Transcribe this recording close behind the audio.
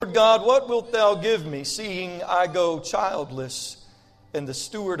Lord God, what wilt thou give me, seeing I go childless, and the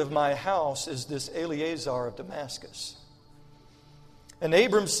steward of my house is this Eleazar of Damascus? And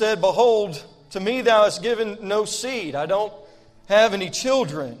Abram said, Behold, to me thou hast given no seed. I don't have any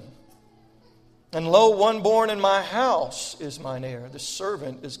children. And lo, one born in my house is mine heir. The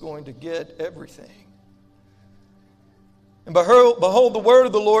servant is going to get everything. And behold, the word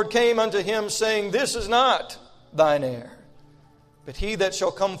of the Lord came unto him, saying, This is not thine heir, but he that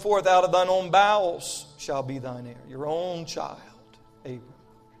shall come forth out of thine own bowels shall be thine heir. Your own child, Abram.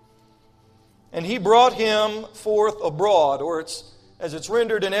 And he brought him forth abroad, or as it's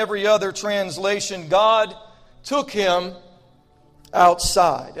rendered in every other translation, God took him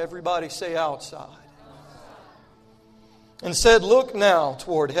outside. Everybody say outside. And said, Look now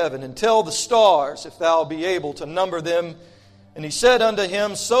toward heaven, and tell the stars, if thou be able to number them. And he said unto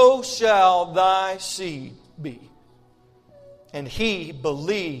him, So shall thy seed be. And he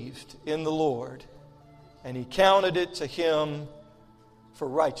believed in the Lord, and he counted it to him for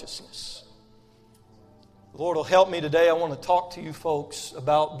righteousness. The Lord will help me today. I want to talk to you folks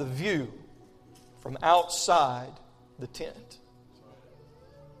about the view from outside the tent.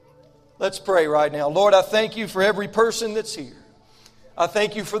 Let's pray right now. Lord, I thank you for every person that's here. I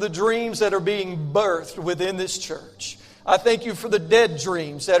thank you for the dreams that are being birthed within this church. I thank you for the dead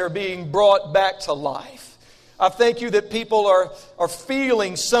dreams that are being brought back to life. I thank you that people are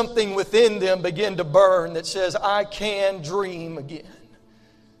feeling something within them begin to burn that says, I can dream again.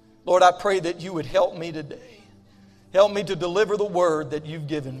 Lord, I pray that you would help me today. Help me to deliver the word that you've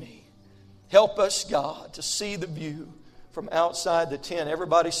given me. Help us, God, to see the view from outside the tent.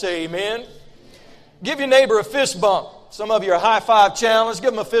 Everybody say amen. Give your neighbor a fist bump. Some of you are high five challenged.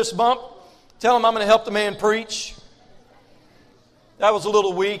 Give them a fist bump. Tell them I'm going to help the man preach. That was a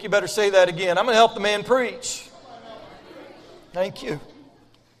little weak. You better say that again. I'm going to help the man preach. Thank you.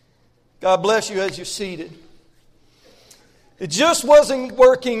 God bless you as you're seated. It just wasn't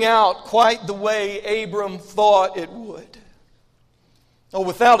working out quite the way Abram thought it would. Oh,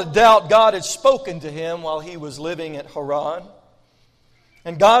 without a doubt, God had spoken to him while he was living at Haran.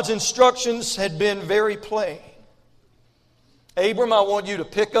 And God's instructions had been very plain. Abram, I want you to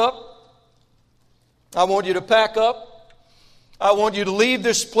pick up. I want you to pack up. I want you to leave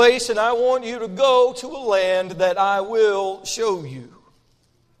this place, and I want you to go to a land that I will show you.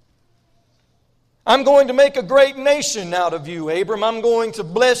 I'm going to make a great nation out of you, Abram. I'm going to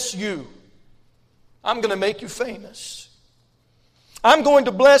bless you. I'm going to make you famous. I'm going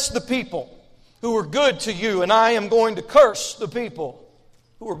to bless the people who are good to you, and I am going to curse the people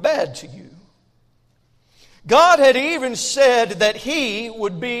who are bad to you. God had even said that He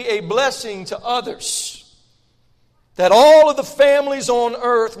would be a blessing to others, that all of the families on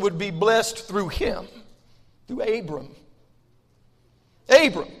earth would be blessed through him, through Abram.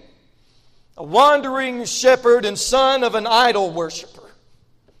 Abram, a wandering shepherd and son of an idol worshiper.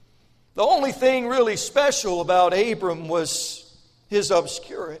 The only thing really special about Abram was his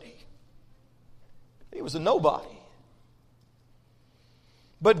obscurity. He was a nobody.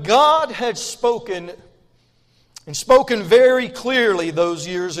 But God had spoken, and spoken very clearly those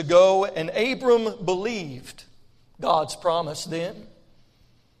years ago, and Abram believed God's promise then,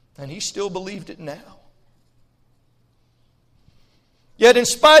 and he still believed it now. Yet in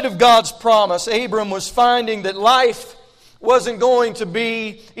spite of God's promise, Abram was finding that life wasn't going to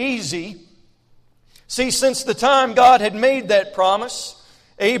be easy. See, since the time God had made that promise,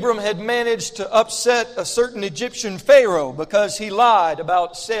 Abram had managed to upset a certain Egyptian Pharaoh because he lied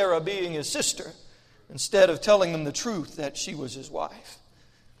about Sarah being his sister instead of telling them the truth that she was his wife.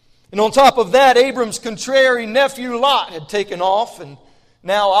 And on top of that, Abram's contrary nephew Lot had taken off and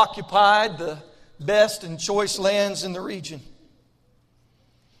now occupied the best and choice lands in the region.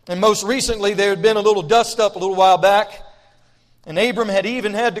 And most recently, there had been a little dust up a little while back, and Abram had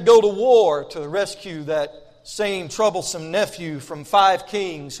even had to go to war to rescue that same troublesome nephew from 5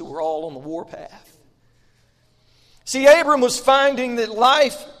 kings who were all on the warpath. See, Abram was finding that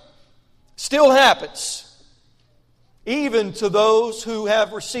life still happens, even to those who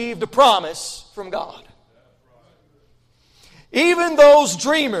have received a promise from God. Even those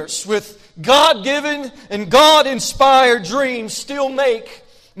dreamers with God-given and God-inspired dreams still make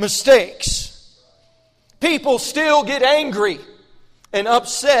mistakes. People still get angry and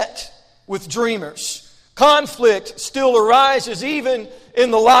upset with dreamers. Conflict still arises even in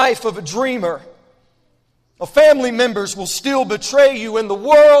the life of a dreamer. Family members will still betray you, and the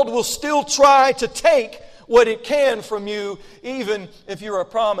world will still try to take what it can from you, even if you're a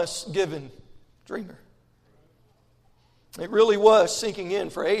promise-given dreamer. It really was sinking in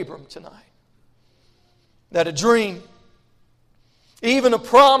for Abram tonight that a dream Even a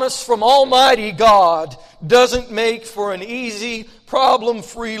promise from Almighty God doesn't make for an easy,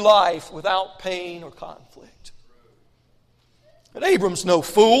 problem-free life without pain or conflict. But Abram's no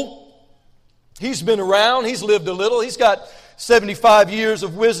fool. He's been around. He's lived a little. He's got 75 years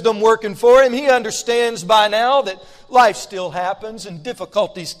of wisdom working for him. He understands by now that life still happens and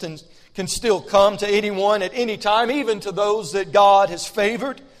difficulties can still come to anyone at any time, even to those that God has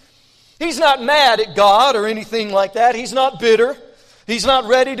favored. He's not mad at God or anything like that. He's not bitter. He's not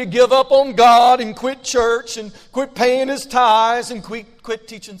ready to give up on God and quit church and quit paying his tithes and quit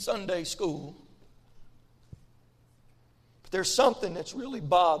teaching Sunday school. But there's something that's really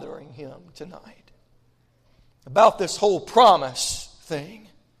bothering him tonight about this whole promise thing.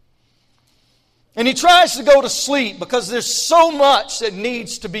 And he tries to go to sleep because there's so much that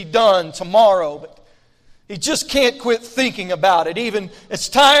needs to be done tomorrow, but he just can't quit thinking about it. Even as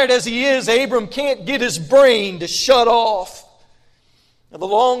tired as he is, Abram can't get his brain to shut off. And the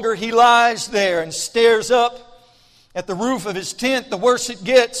longer he lies there and stares up at the roof of his tent, the worse it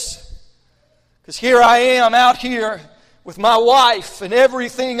gets. Because here I am out here with my wife and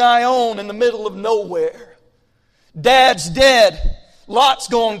everything I own in the middle of nowhere. Dad's dead. Lot's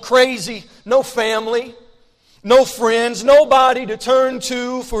gone crazy. No family. No friends. Nobody to turn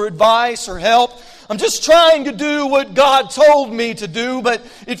to for advice or help. I'm just trying to do what God told me to do, but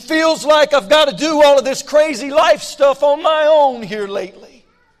it feels like I've got to do all of this crazy life stuff on my own here lately.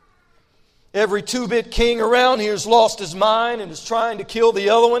 Every two-bit king around here has lost his mind and is trying to kill the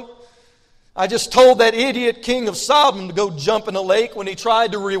other one. I just told that idiot king of Sodom to go jump in a lake when he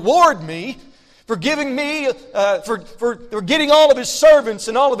tried to reward me for giving me, for getting all of his servants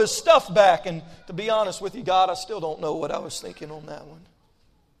and all of his stuff back. And to be honest with you, God, I still don't know what I was thinking on that one.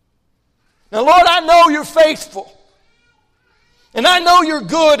 Now, Lord, I know you're faithful. And I know you're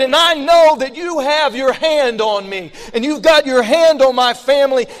good. And I know that you have your hand on me. And you've got your hand on my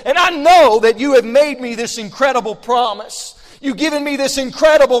family. And I know that you have made me this incredible promise. You've given me this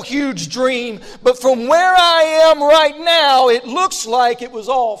incredible, huge dream. But from where I am right now, it looks like it was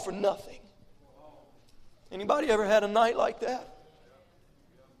all for nothing. Anybody ever had a night like that?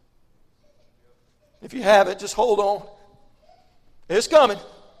 If you haven't, just hold on. It's coming.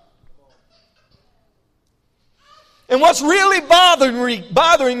 And what's really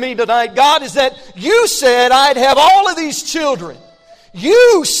bothering me tonight, God, is that you said I'd have all of these children.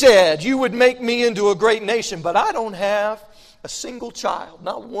 You said you would make me into a great nation, but I don't have a single child,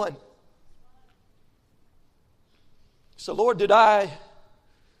 not one. So, Lord, did I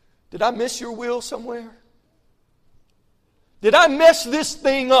miss your will somewhere? Did I mess this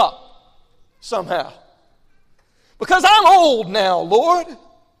thing up somehow? Because I'm old now, Lord.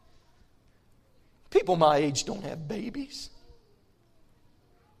 People my age don't have babies.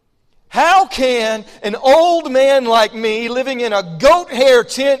 How can an old man like me, living in a goat hair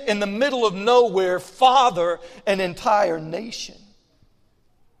tent in the middle of nowhere, father an entire nation?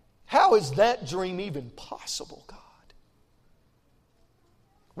 How is that dream even possible, God?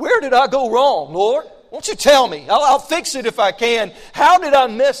 Where did I go wrong, Lord? Won't you tell me? I'll fix it if I can. How did I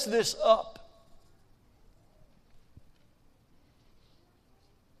mess this up?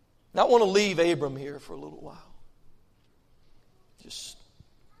 Now, I want to leave Abram here for a little while. Just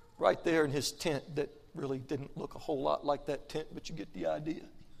right there in his tent that really didn't look a whole lot like that tent, but you get the idea.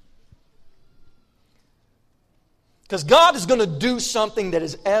 Because God is going to do something that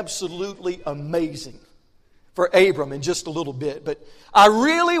is absolutely amazing for Abram in just a little bit. But I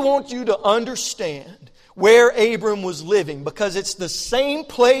really want you to understand where Abram was living, because it's the same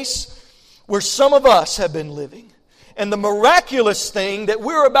place where some of us have been living. And the miraculous thing that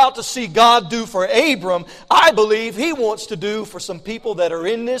we're about to see God do for Abram, I believe He wants to do for some people that are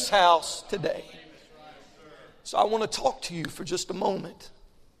in this house today. So I want to talk to you for just a moment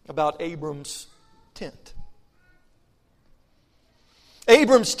about Abram's tent.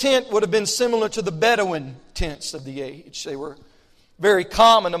 Abram's tent would have been similar to the Bedouin tents of the age. They were very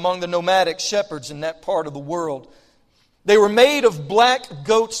common among the nomadic shepherds in that part of the world. They were made of black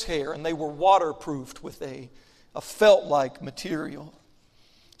goat's hair, and they were waterproofed with a felt-like material.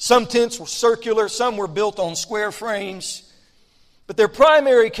 Some tents were circular, some were built on square frames, but their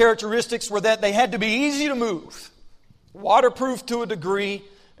primary characteristics were that they had to be easy to move, waterproof to a degree,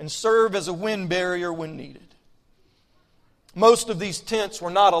 and serve as a wind barrier when needed. Most of these tents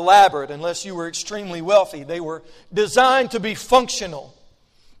were not elaborate unless you were extremely wealthy. They were designed to be functional.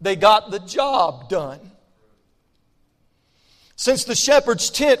 They got the job done. Since the shepherd's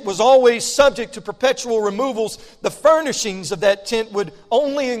tent was always subject to perpetual removals, the furnishings of that tent would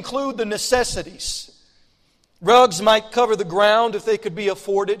only include the necessities. Rugs might cover the ground if they could be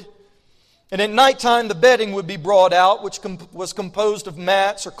afforded. And at nighttime the bedding would be brought out, which was composed of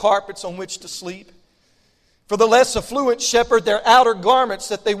mats or carpets on which to sleep. For the less affluent shepherd, their outer garments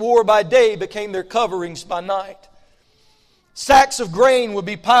that they wore by day became their coverings by night. Sacks of grain would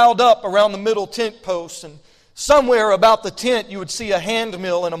be piled up around the middle tent posts, and somewhere about the tent you would see a hand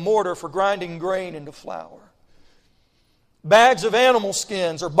mill and a mortar for grinding grain into flour. Bags of animal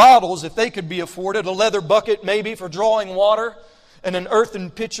skins or bottles, if they could be afforded, a leather bucket maybe for drawing water, and an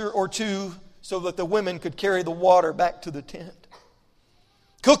earthen pitcher or two so that the women could carry the water back to the tent.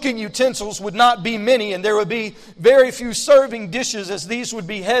 Cooking utensils would not be many, and there would be very few serving dishes, as these would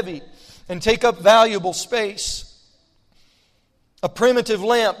be heavy and take up valuable space. A primitive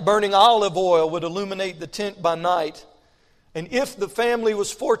lamp burning olive oil would illuminate the tent by night. And if the family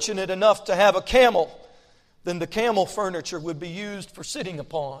was fortunate enough to have a camel, then the camel furniture would be used for sitting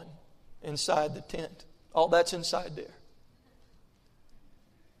upon inside the tent. All that's inside there.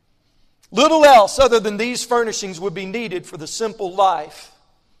 Little else other than these furnishings would be needed for the simple life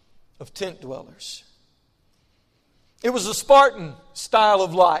of tent dwellers. It was a Spartan style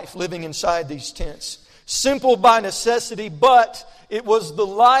of life living inside these tents. Simple by necessity, but it was the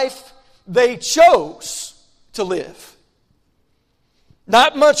life they chose to live.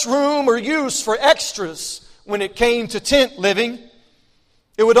 Not much room or use for extras when it came to tent living.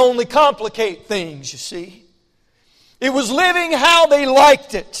 It would only complicate things, you see. It was living how they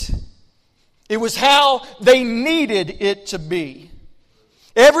liked it. It was how they needed it to be.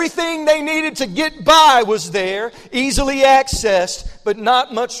 Everything they needed to get by was there, easily accessed, but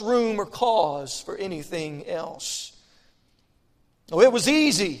not much room or cause for anything else. Oh, it was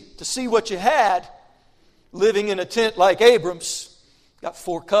easy to see what you had living in a tent like Abram's. Got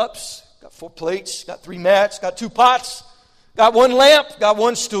 4 cups, got 4 plates, got 3 mats, got 2 pots, got 1 lamp, got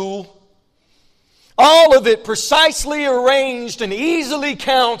 1 stool. All of it precisely arranged and easily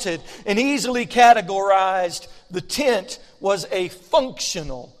counted and easily categorized. The tent was a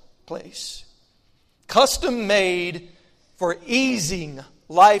functional place, custom made for easing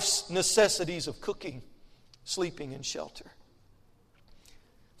life's necessities of cooking, sleeping, and shelter.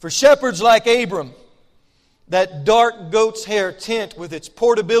 For shepherds like Abram, that dark goat's hair tent with its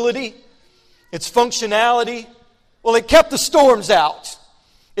portability, its functionality, well, it kept the storms out.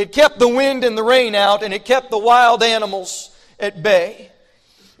 It kept the wind and the rain out, and it kept the wild animals at bay.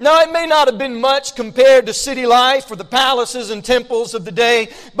 Now, it may not have been much compared to city life or the palaces and temples of the day,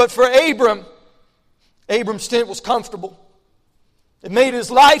 but for Abram's tent was comfortable. It made his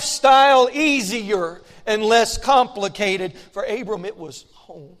lifestyle easier and less complicated. For Abram, it was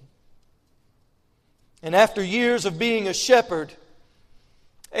home. And after years of being a shepherd,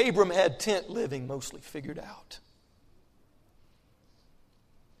 Abram had tent living mostly figured out.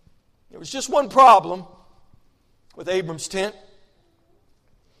 There was just one problem with Abram's tent.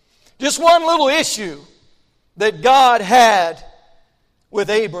 Just one little issue that God had with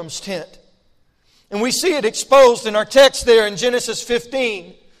Abram's tent. And we see it exposed in our text there in Genesis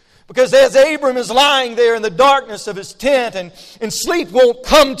 15. Because as Abram is lying there in the darkness of his tent and sleep won't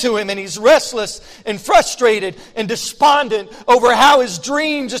come to him and he's restless and frustrated and despondent over how his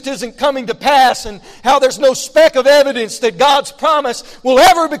dream just isn't coming to pass and how there's no speck of evidence that God's promise will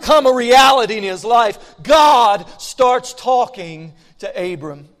ever become a reality in his life, God starts talking to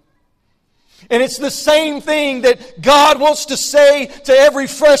Abram. And it's the same thing that God wants to say to every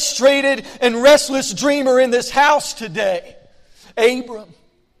frustrated and restless dreamer in this house today. Abram,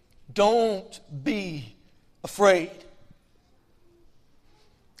 don't be afraid.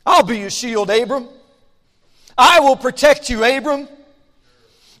 I'll be your shield, Abram. I will protect you, Abram.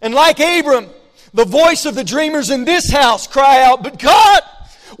 And like Abram, the voice of the dreamers in this house cry out, but God,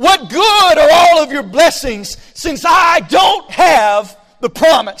 what good are all of your blessings since I don't have the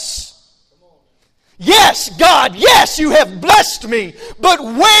promise? Yes, God, yes, you have blessed me, but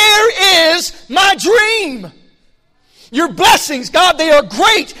where is my dream? Your blessings, God, they are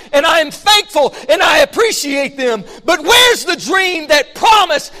great, and I am thankful, and I appreciate them. But where's the dream, that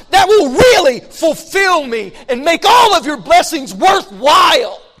promise that will really fulfill me and make all of your blessings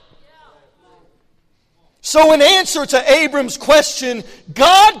worthwhile? So in answer to Abram's question,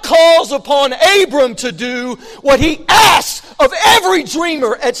 God calls upon Abram to do what he asks of every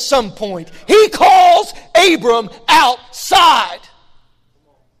dreamer at some point. He calls Abram outside.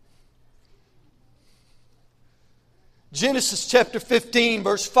 Genesis chapter 15,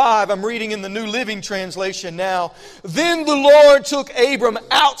 verse 5. I'm reading in the New Living Translation now. Then the Lord took Abram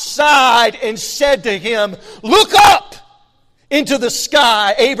outside and said to him, look up into the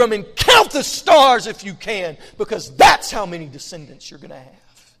sky, Abram, and count the stars if you can, because that's how many descendants you're going to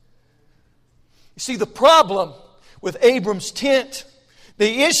have. You see, the problem with Abram's tent,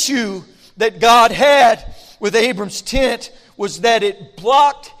 the issue that God had with Abram's tent was that it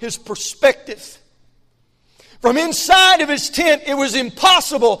blocked his perspective. From inside of his tent, it was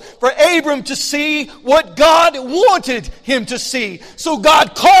impossible for Abram to see what God wanted him to see. So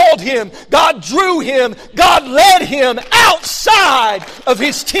God called him, God drew him, God led him outside of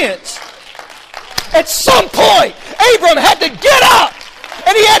his tent. At some point, Abram had to get up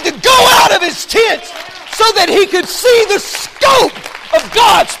and he had to go out of his tent so that he could see the scope of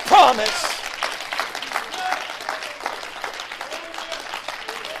God's promise.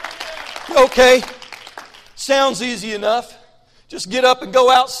 Okay, sounds easy enough. Just get up and go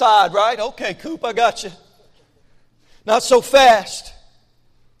outside, right? Okay, Coop, I got you. Not so fast.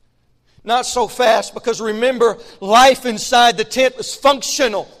 Not so fast, because remember, life inside the tent was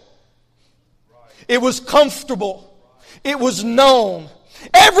functional. It was comfortable. It was known.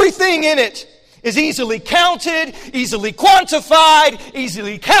 Everything in it is easily counted, easily quantified,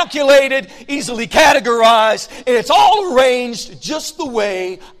 easily calculated, easily categorized, and it's all arranged just the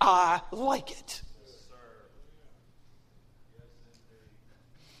way I like it.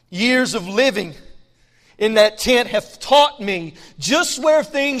 Years of living in that tent have taught me just where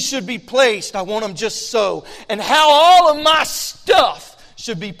things should be placed. I want them just so. And how all of my stuff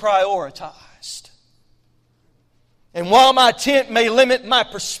should be prioritized. And while my tent may limit my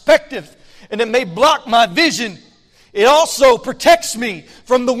perspective and it may block my vision, it also protects me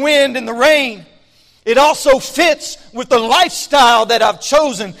from the wind and the rain. It also fits with the lifestyle that I've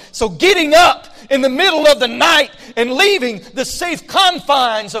chosen. So getting up in the middle of the night and leaving the safe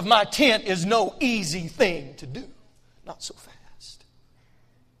confines of my tent is no easy thing to do. Not so fast.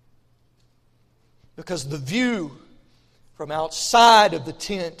 Because the view from outside of the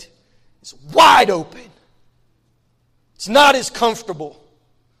tent is wide open. It's not as comfortable.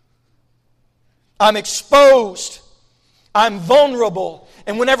 I'm exposed. I'm vulnerable.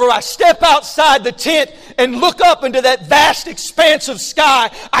 And whenever I step outside the tent and look up into that vast expanse of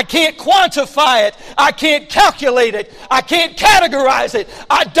sky, I can't quantify it. I can't calculate it. I can't categorize it.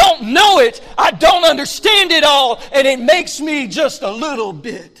 I don't know it. I don't understand it all. And it makes me just a little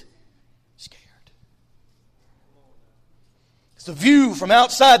bit scared. It's the view from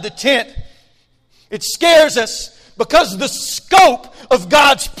outside the tent. It scares us. Because the scope of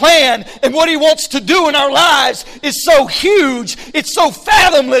God's plan and what He wants to do in our lives is so huge, it's so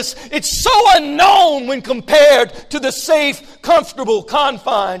fathomless, it's so unknown when compared to the safe, comfortable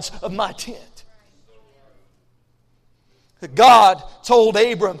confines of my tent. God told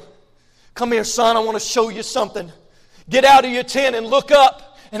Abram, "Come here, son, I want to show you something. Get out of your tent and look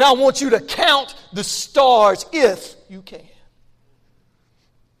up, and I want you to count the stars if you can."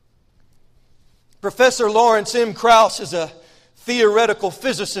 Professor Lawrence M. Krauss is a theoretical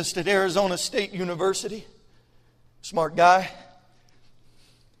physicist at Arizona State University. Smart guy.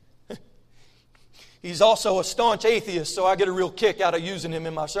 He's also a staunch atheist, so I get a real kick out of using him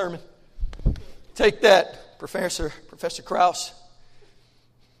in my sermon. Take that, Professor Krauss.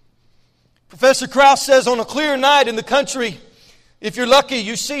 Professor Krauss says on a clear night in the country, if you're lucky,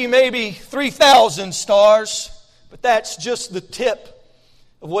 you see maybe 3,000 stars, but that's just the tip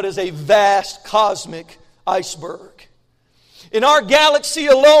of what is a vast cosmic iceberg. In our galaxy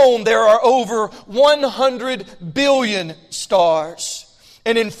alone, there are over 100 billion stars.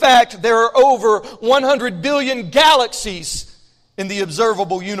 And in fact, there are over 100 billion galaxies in the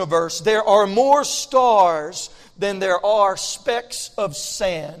observable universe. There are more stars than there are specks of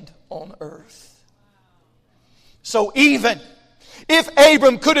sand on earth. So even if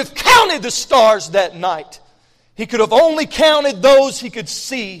Abram could have counted the stars that night, he could have only counted those he could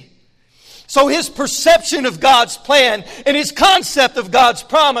see. So his perception of God's plan and his concept of God's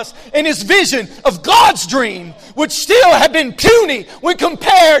promise and his vision of God's dream would still have been puny when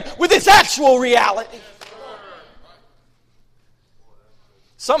compared with its actual reality.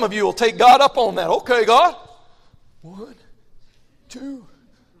 Some of you will take God up on that. Okay, God. 1, 2,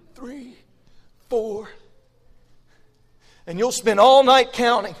 3, 4. And you'll spend all night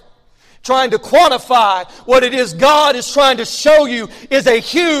counting, trying to quantify what it is God is trying to show you is a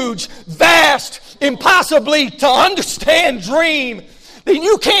huge, vast, impossibly to understand dream that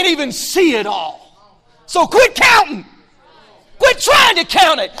you can't even see it all. So quit counting. Quit trying to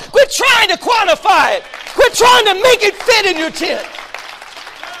count it. Quit trying to quantify it. Quit trying to make it fit in your tent.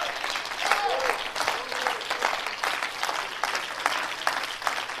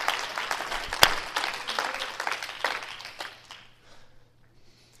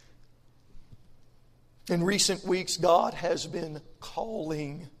 In recent weeks, God has been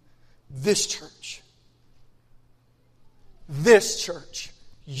calling this church,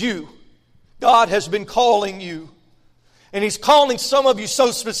 you. God has been calling you And He's calling some of you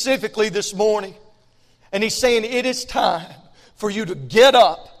so specifically this morning. And He's saying it is time for you to get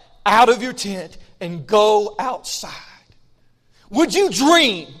up out of your tent and go outside. Would you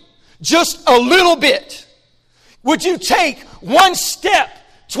dream just a little bit? Would you take one step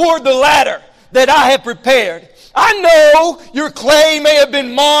toward the ladder that I have prepared? I know your clay may have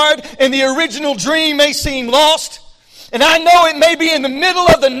been marred and the original dream may seem lost. And I know it may be in the middle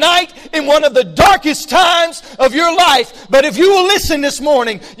of the night in one of the darkest times of your life. But if you will listen this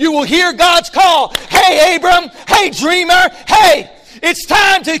morning, you will hear God's call. Hey, Abram. Hey, dreamer. Hey, it's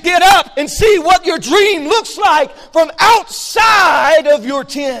time to get up and see what your dream looks like from outside of your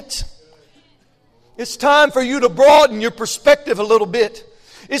tent. It's time for you to broaden your perspective a little bit.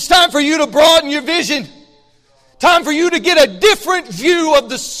 It's time for you to broaden your vision. Time for you to get a different view of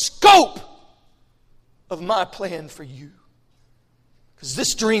the scope of my plan for you. Because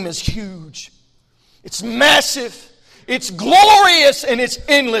this dream is huge. It's massive. It's glorious and it's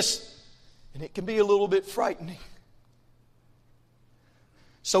endless. And it can be a little bit frightening.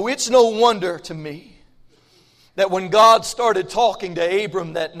 So it's no wonder to me that when God started talking to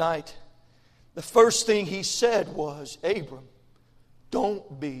Abram that night, the first thing He said was, Abram,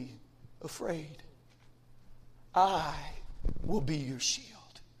 don't be afraid. I will be your shield.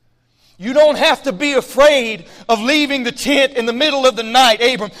 You don't have to be afraid of leaving the tent in the middle of the night,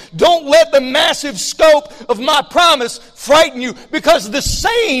 Abram. Don't let the massive scope of my promise frighten you, because the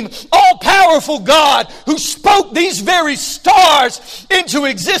same all-powerful God who spoke these very stars into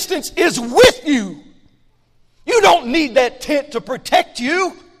existence is with you. You don't need that tent to protect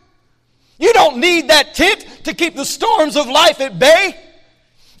you. You don't need that tent to keep the storms of life at bay.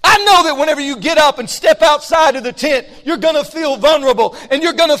 I know that whenever you get up and step outside of the tent, you're going to feel vulnerable and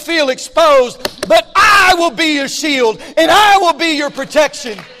you're going to feel exposed. But I will be your shield and I will be your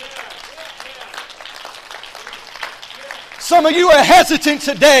protection. Some of you are hesitant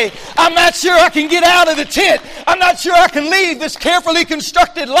today. I'm not sure I can get out of the tent. I'm not sure I can leave this carefully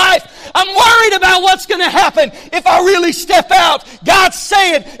constructed life. I'm worried about what's going to happen if I really step out. God's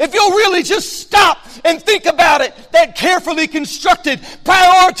saying, if you'll really just stop and think about it, that carefully constructed,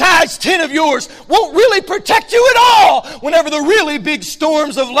 prioritized tent of yours won't really protect you at all whenever the really big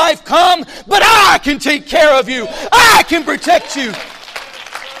storms of life come. But I can take care of you. I can protect you.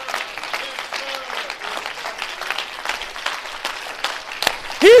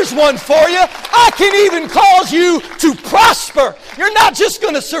 Here's one for you. I can even cause you to prosper. You're not just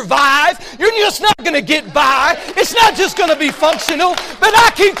going to survive. You're just not going to get by. It's not just going to be functional. But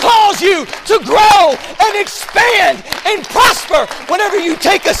I can cause you to grow and expand and prosper whenever you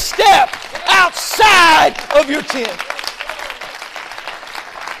take a step outside of your tent.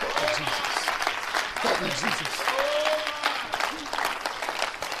 Thank you, Jesus.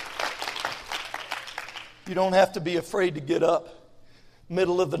 You don't have to be afraid to get up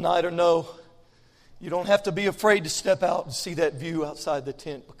middle of the night or no. You don't have to be afraid to step out and see that view outside the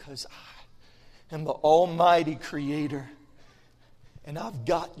tent, because I am the Almighty Creator. And I've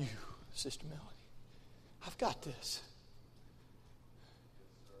got you, Sister Melody. I've got this.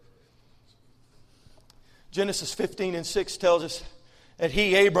 Genesis 15:6 tells us that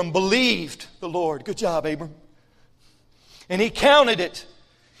he, Abram, believed the Lord. Good job, Abram. And he counted it.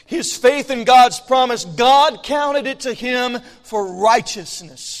 His faith in God's promise, God counted it to him for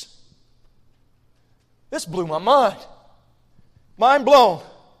righteousness. This blew my mind. Mind blown.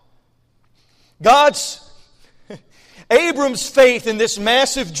 Abram's faith in this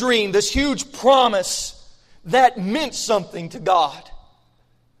massive dream, this huge promise, that meant something to God.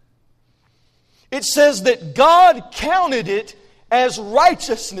 It says that God counted it as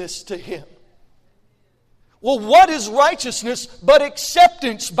righteousness to him. Well, what is righteousness but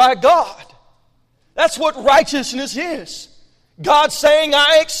acceptance by God? That's what righteousness is. God saying,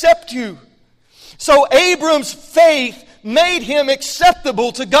 I accept you. So Abram's faith made him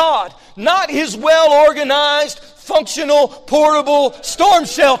acceptable to God. Not his well-organized, functional, portable storm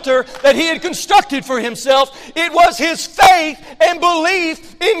shelter that he had constructed for himself. It was his faith and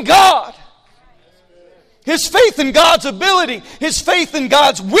belief in God. His faith in God's ability. His faith in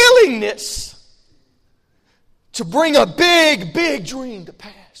God's willingness to bring a big, big dream to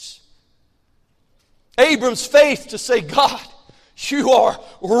pass. Abram's faith to say, God, you are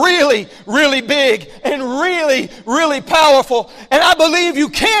really, really big and really, really powerful. And I believe you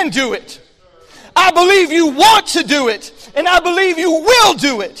can do it. I believe you want to do it. And I believe you will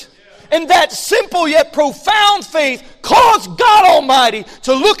do it. And that simple yet profound faith caused God Almighty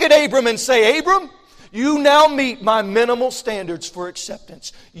to look at Abram and say, Abram, You now meet my minimal standards for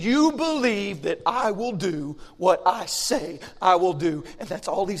acceptance. You believe that I will do what I say I will do. And that's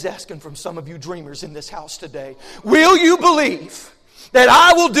all He's asking from some of you dreamers in this house today. Will you believe that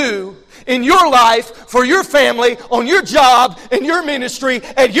I will do in your life, for your family, on your job, in your ministry,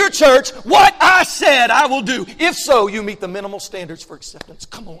 at your church, what I said I will do? If so, you meet the minimal standards for acceptance.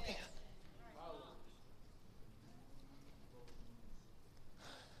 Come on in.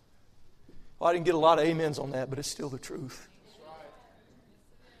 Well, I didn't get a lot of amens on that, but it's still the truth.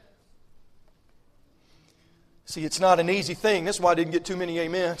 See, it's not an easy thing. That's why I didn't get too many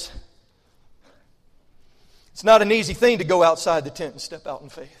amens. It's not an easy thing to go outside the tent and step out in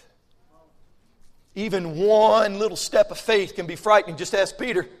faith. Even one little step of faith can be frightening. Just ask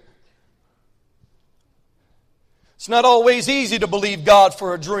Peter. It's not always easy to believe God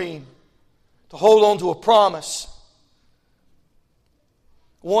for a dream, to hold on to a promise.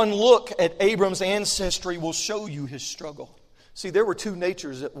 One look at Abram's ancestry will show you his struggle. See, there were two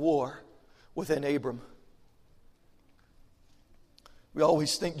natures at war within Abram. We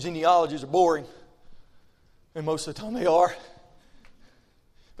always think genealogies are boring. And most of the time they are.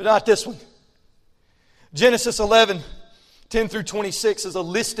 But not this one. Genesis 11, 10 through 26 is a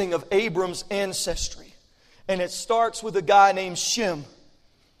listing of Abram's ancestry. And it starts with a guy named Shem,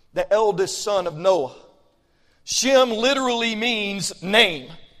 the eldest son of Noah. Shem literally means name.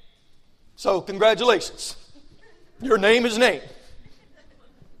 So congratulations. Your name is name.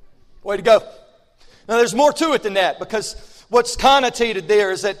 Way to go. Now there's more to it than that, because what's connotated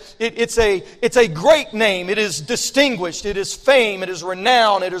there is that it's a great name. It is distinguished. It is fame. It is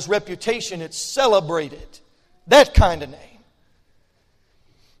renown. It is reputation. It's celebrated. That kind of name.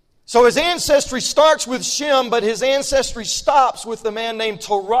 So his ancestry starts with Shem, but his ancestry stops with the man named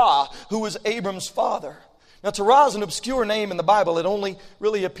Terah, who was Abram's father. Now Terah is an obscure name in the Bible. It only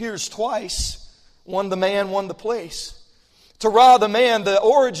really appears twice. One the man, one the place. Terah the man, the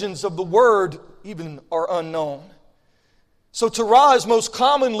origins of the word even are unknown. So Terah is most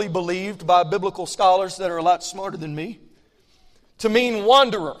commonly believed by biblical scholars that are a lot smarter than me to mean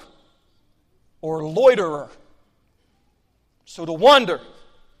wanderer or loiterer. So to wander,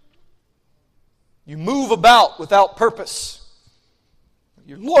 you move about without purpose.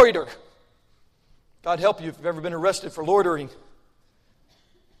 You loiter. God help you if you've ever been arrested for loitering.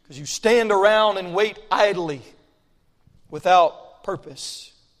 Because you stand around and wait idly without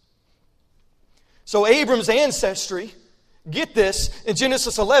purpose. So Abram's ancestry, get this, in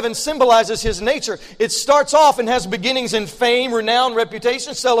Genesis 11 symbolizes his nature. It starts off and has beginnings in fame, renown,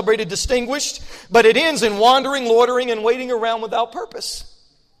 reputation, celebrated, distinguished, but it ends in wandering, loitering, and waiting around without purpose.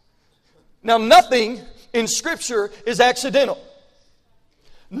 Now, nothing in Scripture is accidental.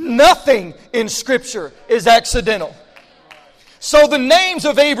 Nothing in Scripture is accidental. So the names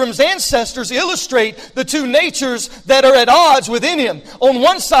of Abram's ancestors illustrate the two natures that are at odds within him. On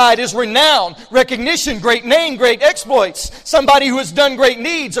one side is renown, recognition, great name, great exploits. Somebody who has done great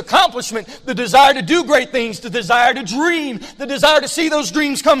deeds, accomplishment, the desire to do great things, the desire to dream, the desire to see those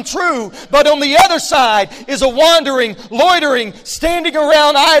dreams come true. But on the other side is a wandering, loitering, standing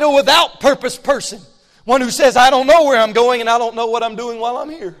around idle without purpose person. One who says, I don't know where I'm going and I don't know what I'm doing while I'm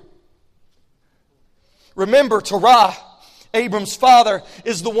here. Remember, Terah, Abram's father,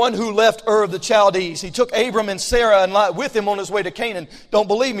 is the one who left Ur of the Chaldees. He took Abram and Sarah and Lot with him on his way to Canaan. Don't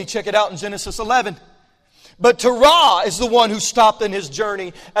believe me? Check it out in Genesis 11. But Terah is the one who stopped in his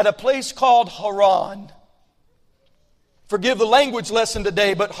journey at a place called Haran. Forgive the language lesson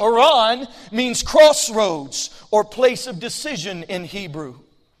today, but Haran means crossroads or place of decision in Hebrew.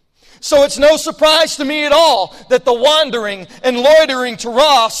 So it's no surprise to me at all that the wandering and loitering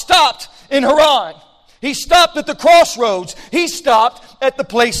Terah stopped in Haran. He stopped at the crossroads. He stopped at the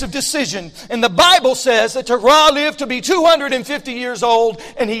place of decision. And the Bible says that Terah lived to be 250 years old,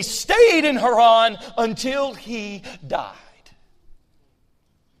 and he stayed in Haran until he died.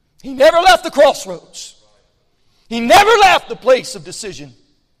 He never left the crossroads. He never left the place of decision.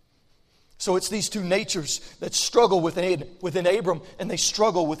 So it's these two natures that struggle within Abram, and they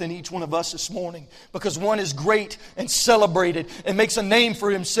struggle within each one of us this morning. Because one is great and celebrated and makes a name for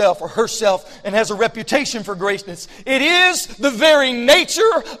himself or herself and has a reputation for greatness. It is the very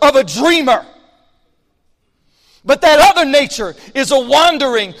nature of a dreamer. But that other nature is a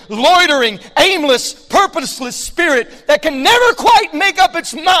wandering, loitering, aimless, purposeless spirit that can never quite make up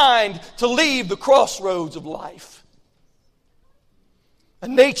its mind to leave the crossroads of life. A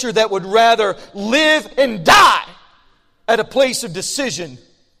nature that would rather live and die at a place of decision.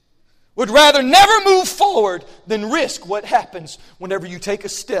 Would rather never move forward than risk what happens whenever you take a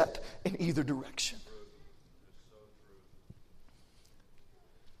step in either direction.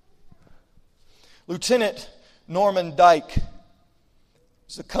 Lieutenant Norman Dyke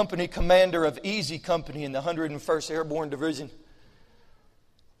is the company commander of Easy Company in the 101st Airborne Division.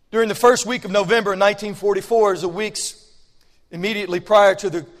 During the first week of November 1944, as the weeks immediately prior to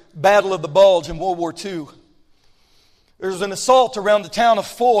the Battle of the Bulge in World War II, there was an assault around the town of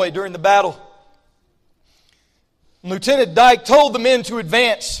Foy during the battle. Lieutenant Dyke told the men to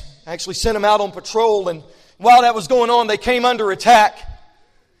advance, actually sent them out on patrol, and while that was going on, they came under attack.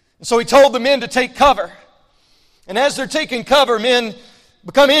 And so he told the men to take cover. And as they're taking cover, men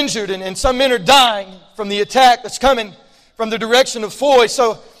become injured, and some men are dying from the attack that's coming from the direction of Foy.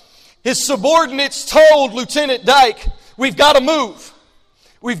 So his subordinates told Lieutenant Dyke, we've got to move.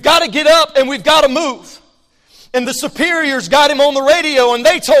 We've got to get up and we've got to move. And the superiors got him on the radio and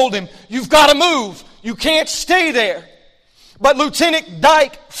they told him, you've got to move. You can't stay there. But Lieutenant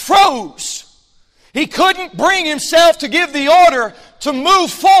Dyke froze. He couldn't bring himself to give the order to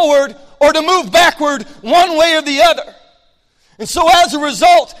move forward or to move backward one way or the other. And so as a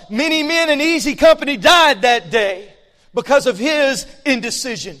result, many men in Easy Company died that day because of his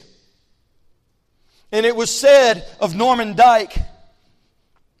indecision. And it was said of Norman Dyke,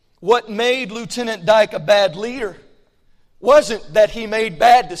 what made Lieutenant Dyke a bad leader wasn't that he made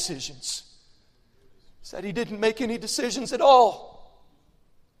bad decisions. It's that he didn't make any decisions at all.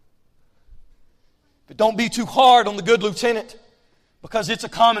 But don't be too hard on the good lieutenant, because it's a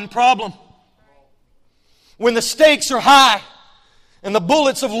common problem. When the stakes are high and the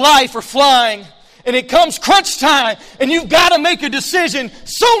bullets of life are flying and it comes crunch time and you've got to make a decision,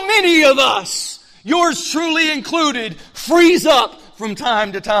 so many of us, yours truly included, freeze up from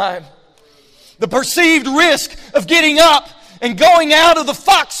time to time. The perceived risk of getting up and going out of the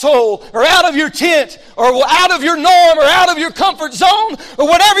foxhole or out of your tent or out of your norm or out of your comfort zone or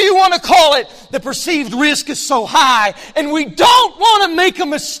whatever you want to call it, the perceived risk is so high, and we don't want to make a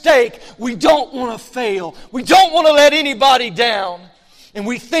mistake. We don't want to fail. We don't want to let anybody down. And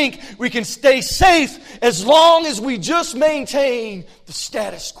we think we can stay safe as long as we just maintain the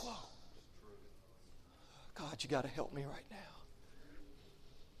status quo. God, you got to help me right now.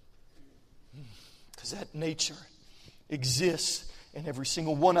 Because that nature exists in every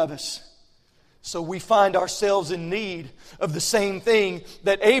single one of us. So we find ourselves in need of the same thing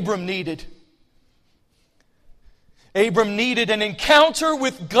that Abram needed. Abram needed an encounter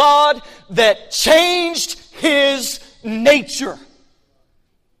with God that changed his nature.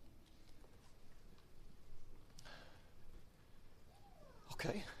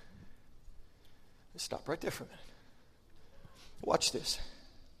 Okay. Let's stop right there for a minute. Watch this.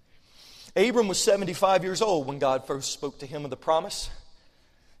 Abram was 75 years old when God first spoke to him of the promise.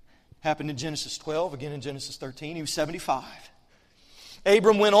 Happened in Genesis 12, again in Genesis 13. He was 75.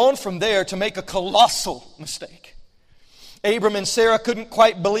 Abram went on from there to make a colossal mistake. Abram and Sarah couldn't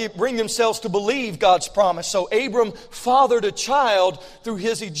quite bring themselves to believe God's promise. So Abram fathered a child through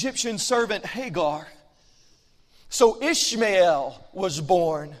his Egyptian servant Hagar. So Ishmael was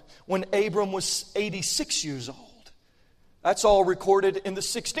born when Abram was 86 years old. That's all recorded in the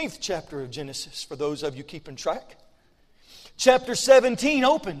 16th chapter of Genesis, for those of you keeping track. Chapter 17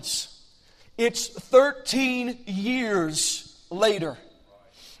 opens. It's 13 years later.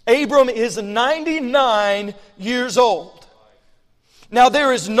 Abram is 99 years old. Now,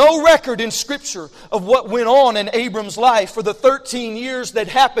 there is no record in Scripture of what went on in Abram's life for the 13 years that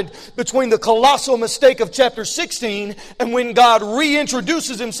happened between the colossal mistake of chapter 16 and when God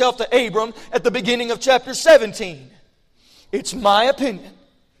reintroduces himself to Abram at the beginning of chapter 17. It's my opinion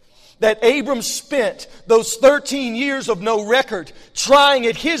that Abram spent those 13 years of no record trying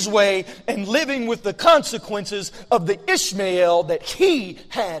it his way and living with the consequences of the Ishmael that he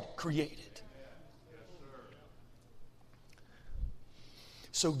had created.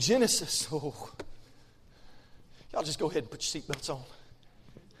 So Genesis, y'all just go ahead and put your seatbelts on.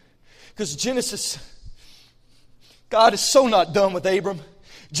 Because Genesis, God is so not done with Abram.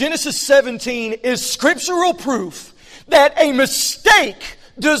 Genesis 17 is scriptural proof that a mistake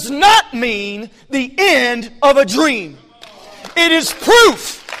does not mean the end of a dream. It is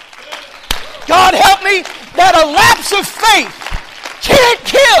proof, God help me, that a lapse of faith can't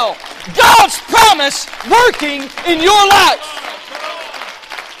kill God's promise working in your life.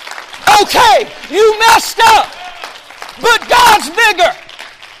 Okay, you messed up, but God's bigger.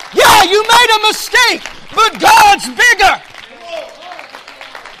 Yeah, you made a mistake, but God's bigger.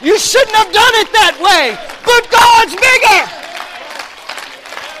 You shouldn't have done it that way, but God's bigger.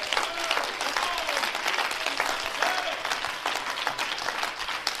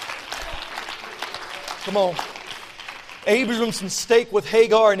 Come on. Abram's mistake with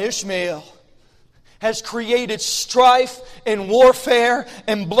Hagar and Ishmael has created strife and warfare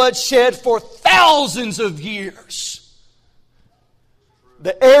and bloodshed for thousands thousands of years.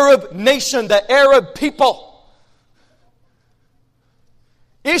 The Arab nation, the Arab people.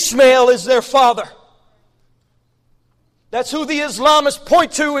 Ishmael is their father. That's who the Islamists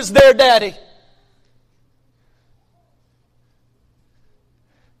point to as their daddy.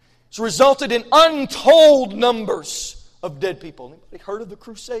 It's resulted in untold numbers of dead people. Anybody heard of the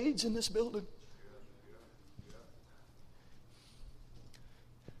Crusades in this building?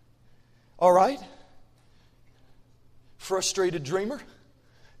 All right. Frustrated dreamer,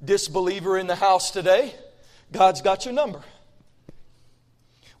 disbeliever in the house today, God's got your number.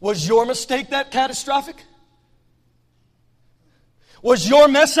 Was your mistake that catastrophic? Was your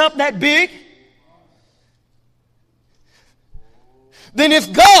mess up that big? Then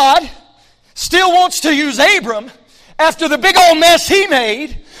if God still wants to use Abram after the big old mess he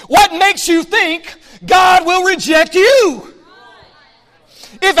made, what makes you think God will reject you?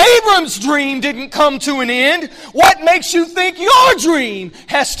 If Abram's dream didn't come to an end, what makes you think your dream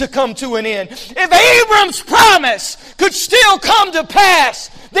has to come to an end? If Abram's promise could still come to pass,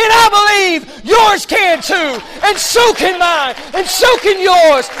 then I believe yours can too. And so can mine. And so can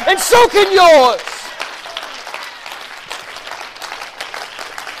yours. And so can yours.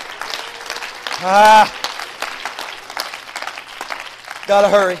 Gotta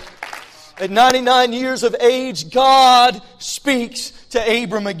hurry. At 99 years of age, God speaks to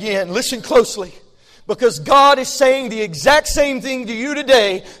Abram again. Listen closely, because God is saying the exact same thing to you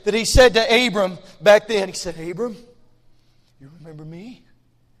today that He said to Abram back then. He said, Abram, you remember me?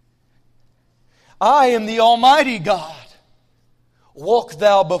 I am the Almighty God. Walk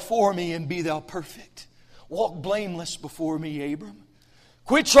thou before me and be thou perfect. Walk blameless before me, Abram.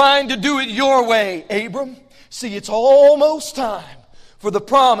 Quit trying to do it your way, Abram. See, it's almost time for the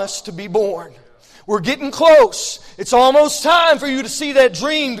promise to be born. We're getting close. It's almost time for you to see that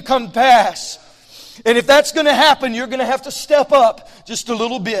dream to come to pass. And if that's going to happen, you're going to have to step up just a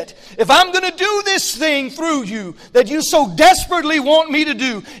little bit. If I'm going to do this thing through you that you so desperately want me to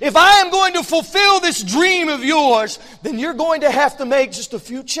do, if I am going to fulfill this dream of yours, then you're going to have to make just a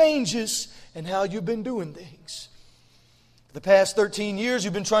few changes in how you've been doing things. For the past 13 years,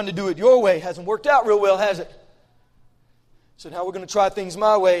 you've been trying to do it your way. Hasn't worked out real well, has it? So now we're going to try things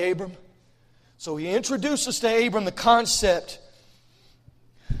my way, Abram. So He introduces to Abram the concept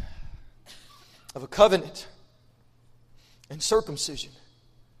of a covenant and circumcision.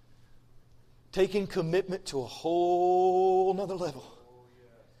 Taking commitment to a whole nother level.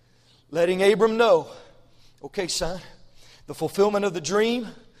 Letting Abram know, okay, son, the fulfillment of the dream,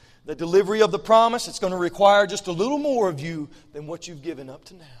 the delivery of the promise, it's going to require just a little more of you than what you've given up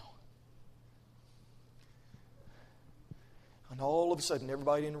to now. And all of a sudden,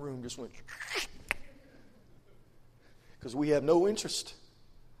 everybody in the room just went, because we have no interest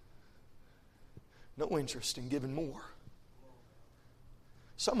in giving more.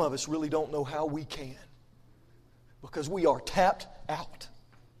 Some of us really don't know how we can, because we are tapped out.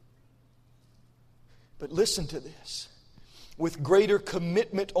 But listen to this. With greater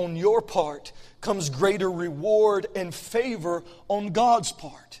commitment on your part comes greater reward and favor on God's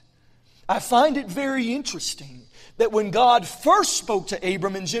part. I find it very interesting that when God first spoke to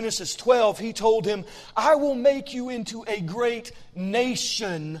Abram in Genesis 12, He told him, I will make you into a great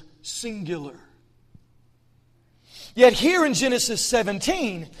nation, singular. Yet here in Genesis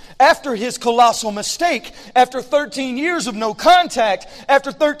 17, after his colossal mistake, after 13 years of no contact,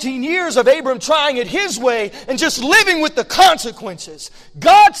 after 13 years of Abram trying it his way and just living with the consequences,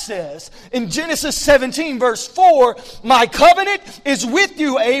 God says in Genesis 17 verse 4, my covenant is with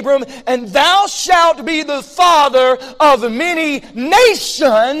you, Abram, and thou shalt be the father of many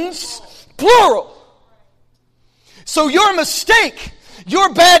nations, plural. So your mistake,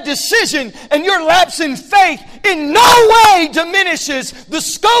 your bad decision, and your lapse in faith in no way diminishes the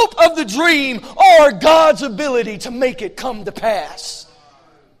scope of the dream or God's ability to make it come to pass.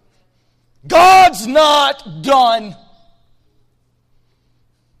 God's not done.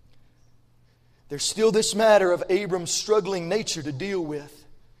 There's still this matter of Abram's struggling nature to deal with.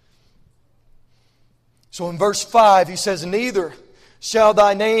 So in verse 5 he says, neither shall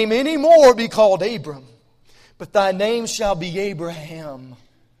thy name any more be called Abram, but thy name shall be Abraham.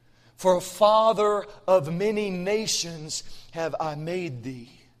 For a father of many nations have I made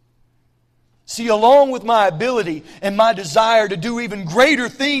thee. See, along with my ability and my desire to do even greater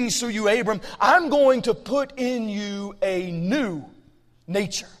things through you, Abram, I'm going to put in you a new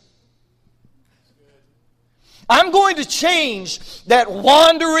nature. I'm going to change that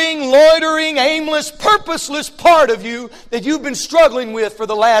wandering, loitering, aimless, purposeless part of you that you've been struggling with for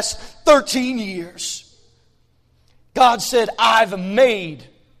the last 13 years. God said, I've made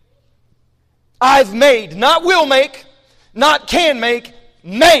I've made. Not will make, not can make,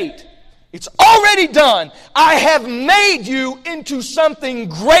 made. It's already done. I have made you into something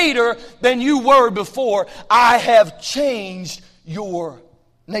greater than you were before. I have changed your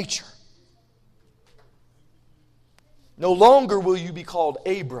nature. No longer will you be called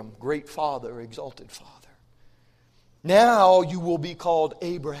Abram, great father, exalted father. Now you will be called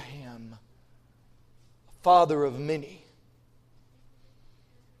Abraham, father of many.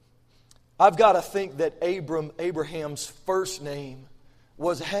 I've got to think that Abraham's first name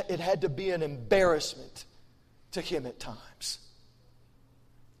it had to be an embarrassment to him at times.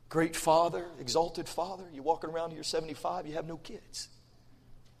 Great father, exalted father. You're walking around, you're 75, you have no kids.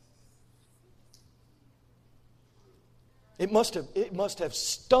 It must have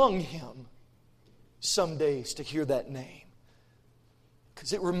stung him some days to hear that name.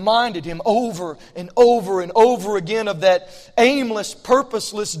 Because it reminded him over and over and over again of that aimless,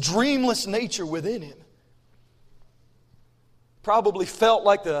 purposeless, dreamless nature within him. Probably felt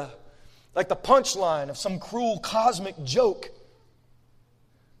like the punchline of some cruel cosmic joke.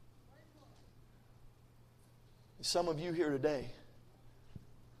 Some of you here today,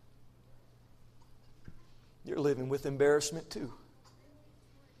 you're living with embarrassment too.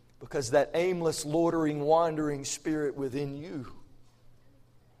 Because that aimless, loitering, wandering spirit within you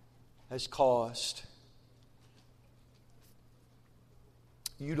has caused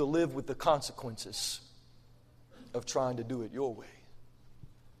you to live with the consequences of trying to do it your way.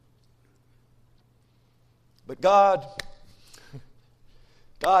 But God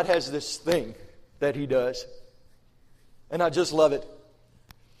has this thing that He does. And I just love it.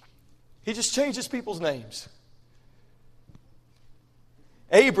 He just changes people's names.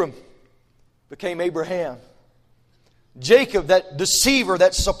 Abram became Abraham. Jacob, that deceiver,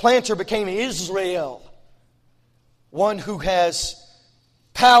 that supplanter, became Israel. One who has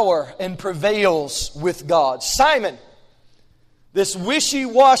power and prevails with God. Simon, this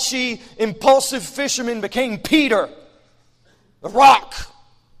wishy-washy, impulsive fisherman, became Peter, the rock,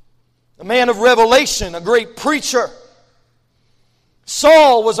 a man of revelation, a great preacher.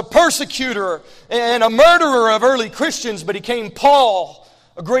 Saul was a persecutor and a murderer of early Christians, but he became Paul,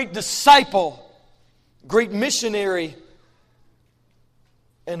 a great disciple, great missionary,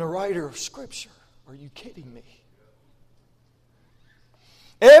 and a writer of Scripture. Are you kidding me?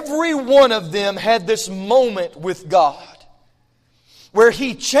 Every one of them had this moment with God where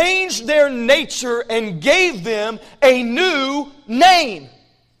He changed their nature and gave them a new name.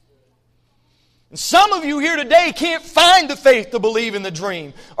 And some of you here today can't find the faith to believe in the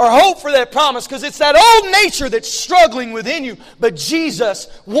dream or hope for that promise because it's that old nature that's struggling within you. But Jesus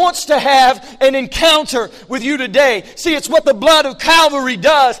wants to have an encounter with you today. See, it's what the blood of Calvary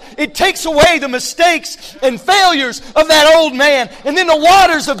does. It takes away the mistakes and failures of that old man. And then the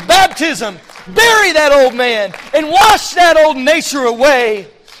waters of baptism bury that old man and wash that old nature away.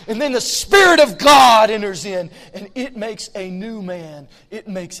 And then the Spirit of God enters in and it makes a new man. It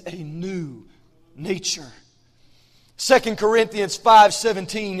makes a new nature. 2 Corinthians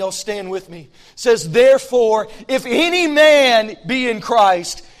 5:17, y'all stand with me, says, therefore, if any man be in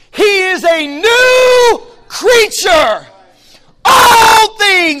Christ, he is a new creature. All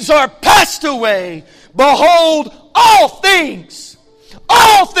things are passed away. Behold, all things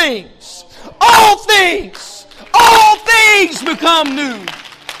become new.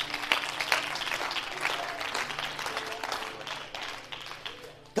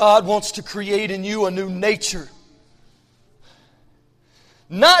 God wants to create in you a new nature.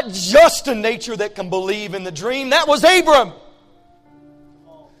 Not just a nature that can believe in the dream. That was Abram.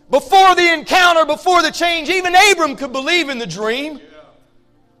 Before the encounter, before the change, even Abram could believe in the dream.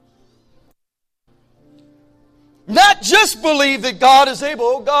 Not just believe that God is able.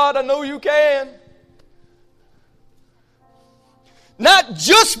 Oh God, I know you can. Not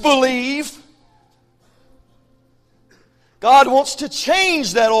just believe. God wants to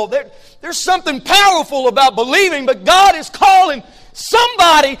change that old. There's something powerful about believing, but God is calling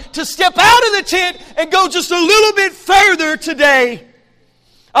somebody to step out of the tent and go just a little bit further today.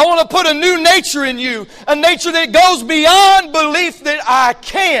 I want to put a new nature in you, a nature that goes beyond belief that I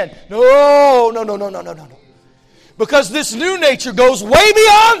can. No. Because this new nature goes way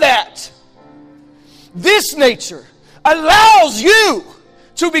beyond that. This nature allows you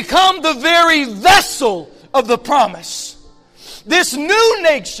to become the very vessel of the promise. This new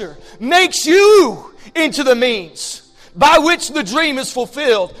nature makes you into the means by which the dream is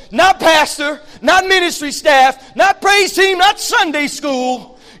fulfilled. Not pastor, not ministry staff, not praise team, not Sunday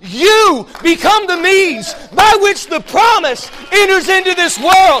school. You become the means by which the promise enters into this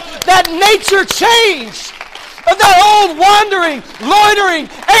world. That nature change of that old wandering, loitering,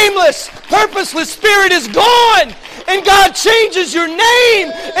 aimless, purposeless spirit is gone. And God changes your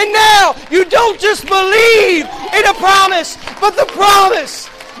name. And now you don't just believe in a promise, but the promise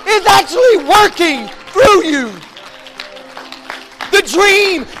is actually working through you. The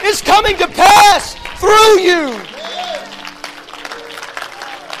dream is coming to pass through you.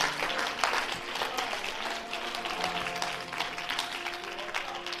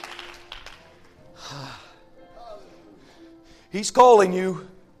 He's calling you.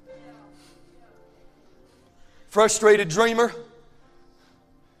 Frustrated dreamer,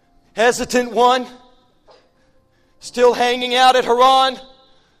 hesitant one, still hanging out at Haran.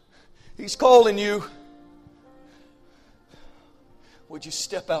 He's calling you. Would you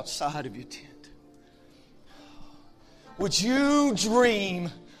step outside of your tent? Would you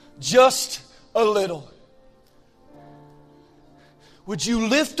dream just a little? Would you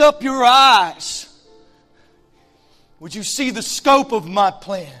lift up your eyes? Would you see the scope of my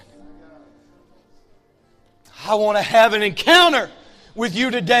plan? I want to have an encounter with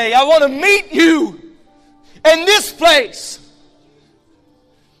you today. I want to meet you in this place.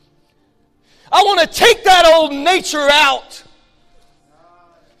 I want to take that old nature out.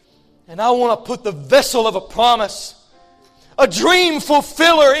 And I want to put the vessel of a promise, a dream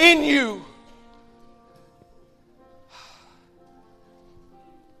fulfiller in you.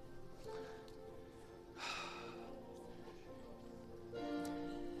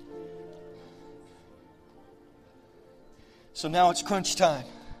 So now it's crunch time.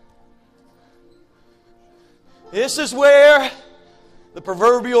 This is where the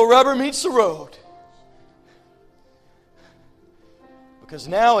proverbial rubber meets the road. Because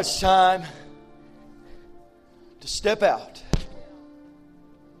now it's time to step out.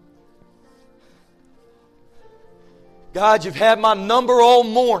 God, you've had my number all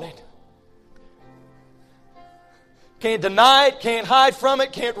morning. Can't deny it, can't hide from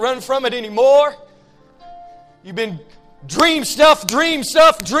it, can't run from it anymore. You've been dream stuff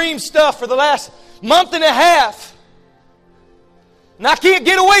for the last month and a half. And I can't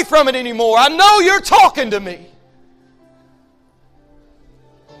get away from it anymore. I know you're talking to me.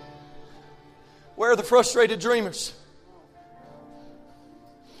 Where are the frustrated dreamers?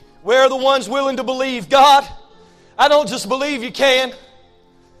 Where are the ones willing to believe, God, I don't just believe you can.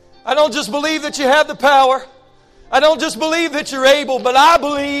 I don't just believe that you have the power. I don't just believe that you're able, but I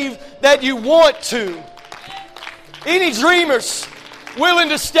believe that you want to. Any dreamers willing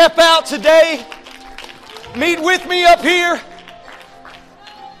to step out today? Meet with me up here.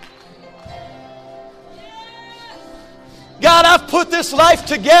 God, I've put this life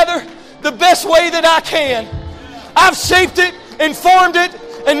together the best way that I can. I've shaped it and formed it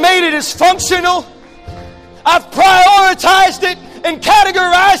and made it as functional. I've prioritized it and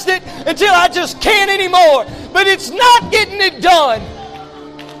categorized it until I just can't anymore. But it's not getting it done.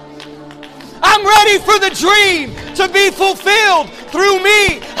 I'm ready for the dream to be fulfilled through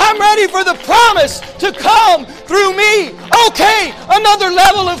me. I'm ready for the promise to come through me. Okay, another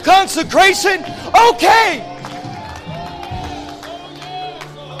level of consecration. Okay.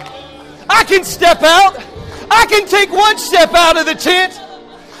 I can step out. I can take one step out of the tent.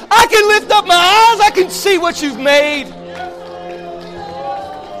 I can lift up my eyes. I can see what you've made.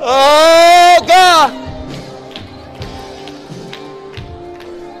 Oh, God.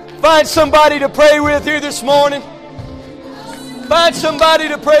 Find somebody to pray with here this morning. Find somebody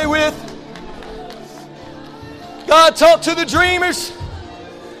to pray with. God, talk to the dreamers.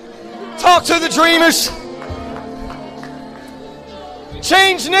 Talk to the dreamers.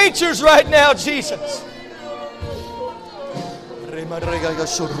 Change natures right now, Jesus.